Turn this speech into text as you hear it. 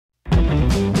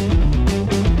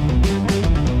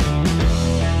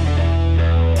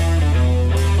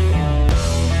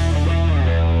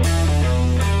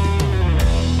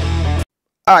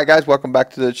Alright guys, welcome back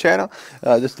to the channel.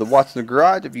 This is the Watson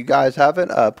Garage. If you guys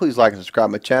haven't, please like and subscribe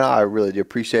to my channel. I really do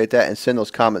appreciate that, and send those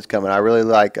comments coming. I really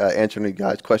like answering you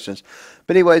guys' questions.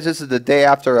 But anyways, this is the day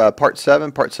after part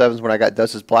 7. Part 7 is when I got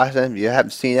Dustin's blasting. If you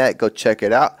haven't seen that, go check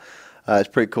it out. It's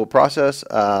a pretty cool process.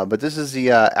 But this is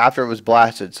the after it was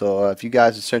blasted. So if you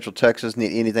guys in Central Texas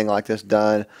need anything like this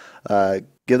done,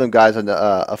 give them guys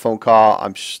a phone call.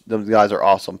 Those guys are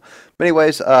awesome. But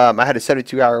anyways, I had a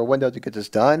 72-hour window to get this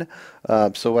done.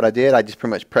 So what I did, I just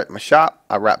pretty much prepped my shop.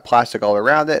 I wrapped plastic all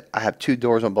around it. I have 2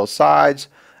 doors on both sides,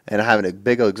 and I have a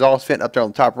big exhaust vent up there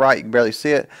on the top right. You can barely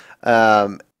see it.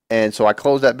 And so I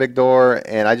closed that big door,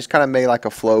 and I just kind of made like a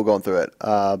flow going through it.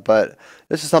 But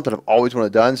this is something I've always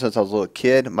wanted done since I was a little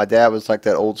kid. My dad was like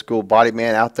that old school body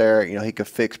man out there. You know, he could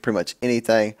fix pretty much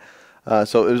anything.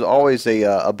 So it was always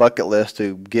a bucket list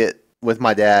to get with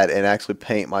my dad and actually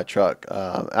paint my truck.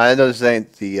 I know this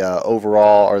ain't the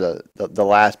overall or the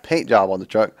last paint job on the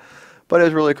truck, but it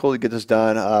was really cool to get this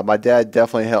done. My dad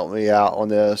definitely helped me out on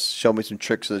this, showed me some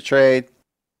tricks of the trade.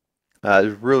 It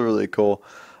was really cool.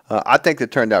 I think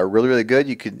it turned out really good.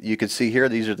 You could see here,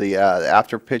 these are the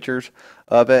after pictures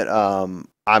of it.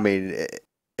 I mean,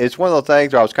 it's one of those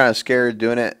things where I was kind of scared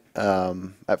doing it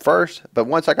at first, but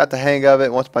once I got the hang of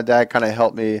it, once my dad kind of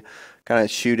helped me kind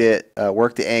of shoot it,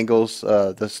 work the angles,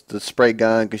 the spray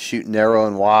gun could shoot narrow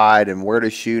and wide, and where to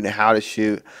shoot and how to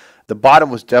shoot. The bottom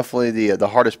was definitely the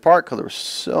hardest part because there were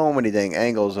so many dang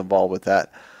angles involved with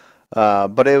that.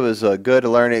 But it was a good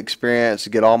learning experience to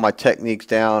get all my techniques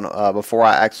down before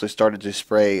I actually started to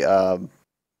spray the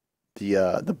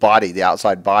body, the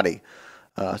outside body.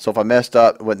 So if I messed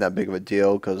up, it wasn't that big of a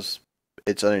deal because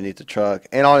it's underneath the truck.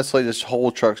 And honestly, this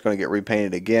whole truck's going to get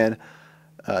repainted again.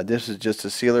 This is just the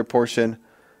sealer portion,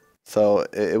 so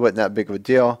it wasn't that big of a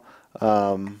deal.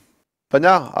 But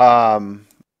no,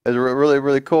 it's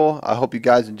really cool. I hope you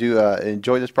guys do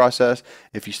enjoy this process.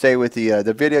 If you stay with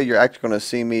the video, you're actually going to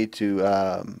see me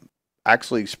to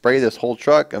actually spray this whole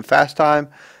truck in fast time.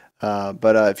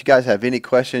 But if you guys have any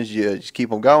questions, you just keep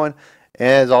them going. And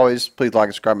as always, please like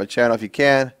and subscribe to my channel if you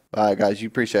can. Guys, you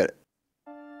appreciate it.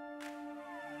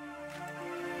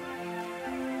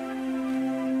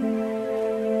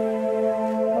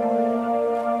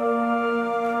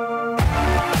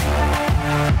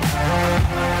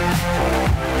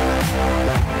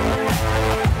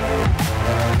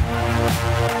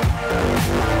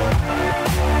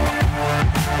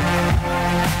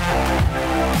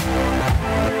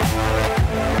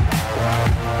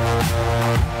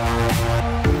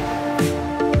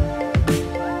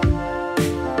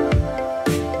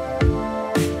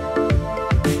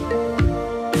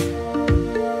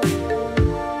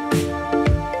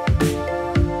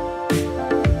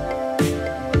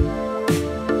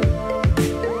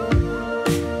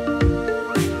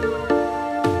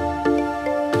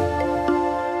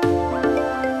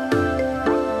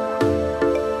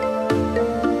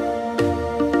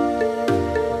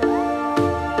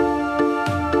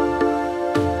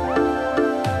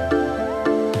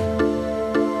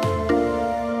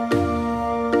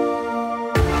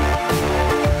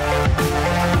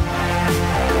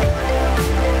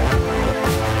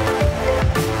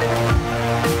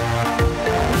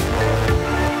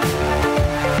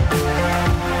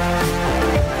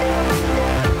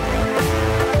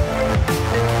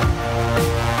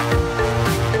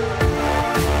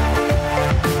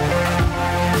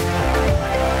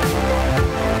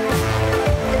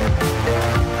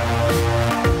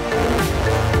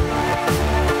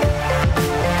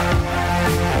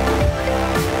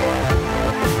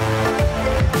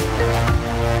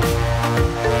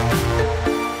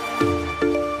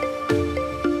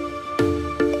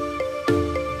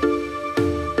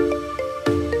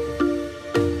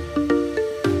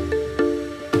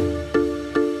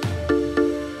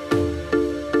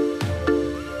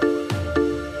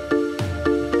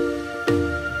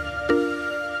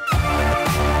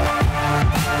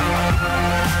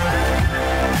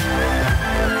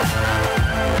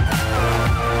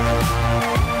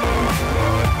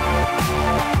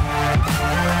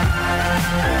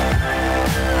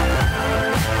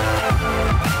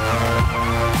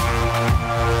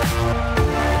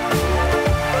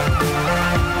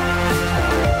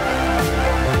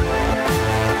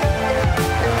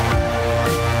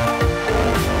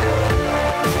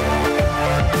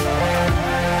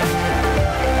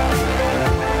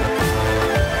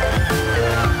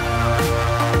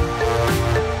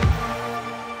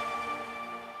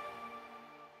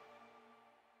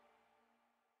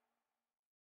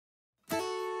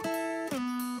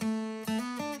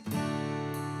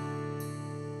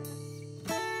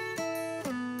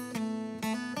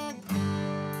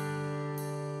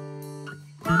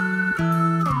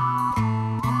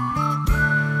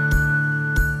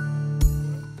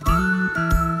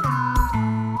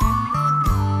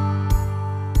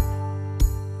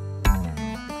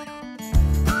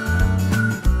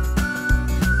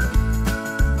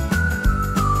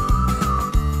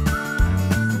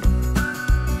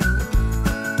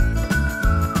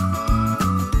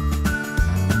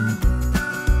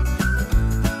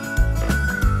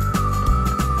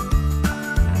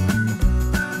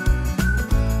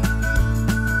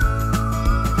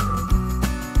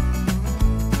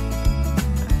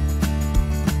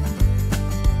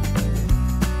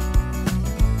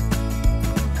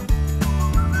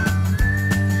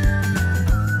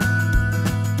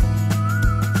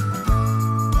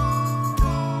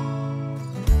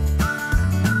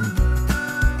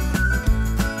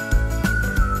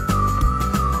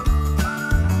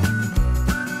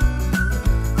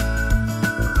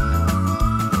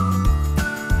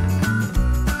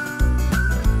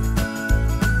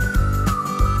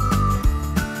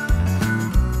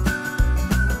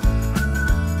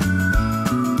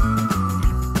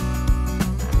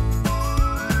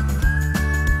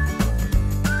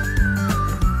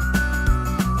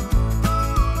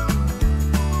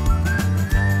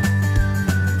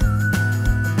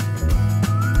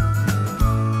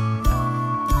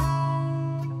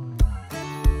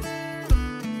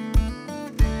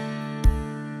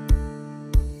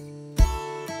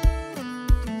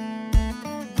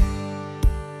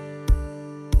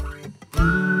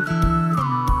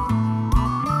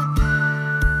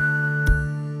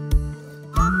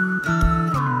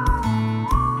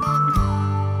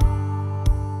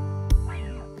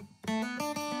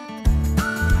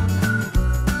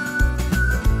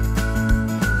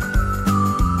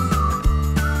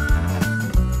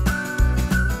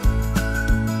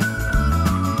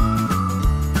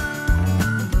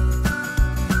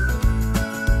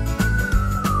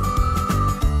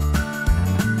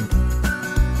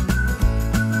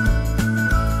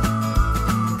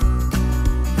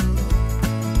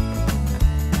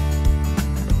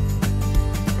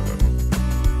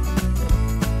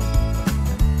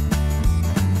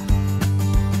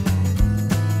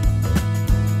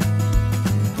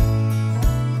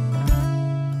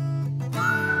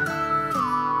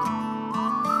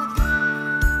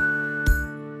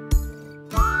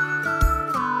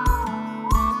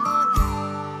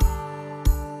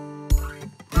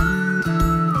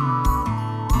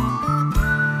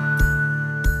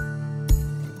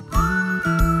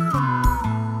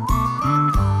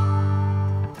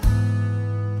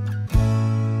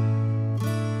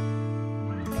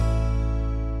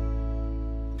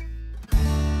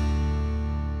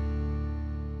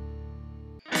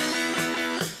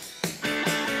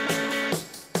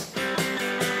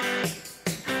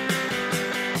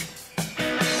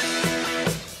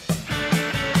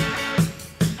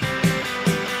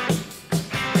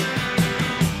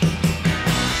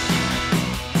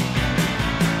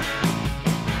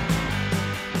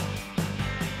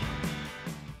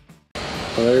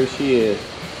 Well, there she is.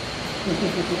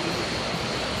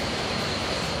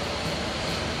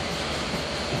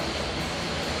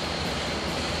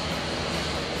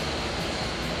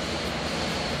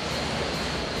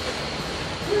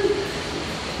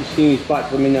 You see any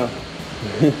spots, let me know.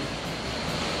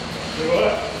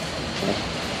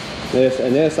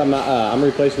 This I'm not I'm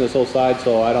replacing this whole side,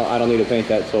 so I don't need to paint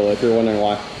that, so if you're wondering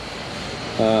why.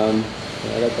 I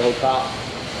got the whole top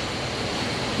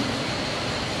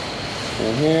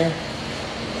in here.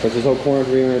 Of course, this whole corner's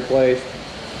being replaced.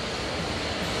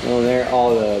 On there,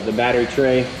 all the battery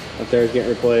tray up there is getting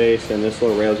replaced, and this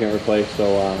little rail is getting replaced.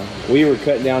 So we were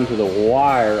cut down to the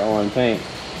wire on paint.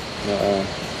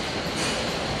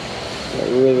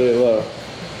 Really, really low.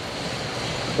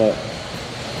 But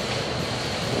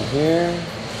here,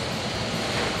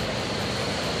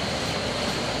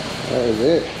 that is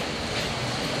it.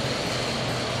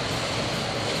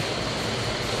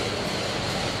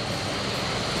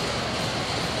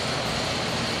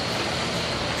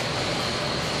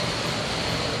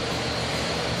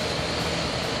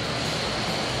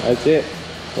 That's it.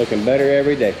 Looking better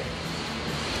every day.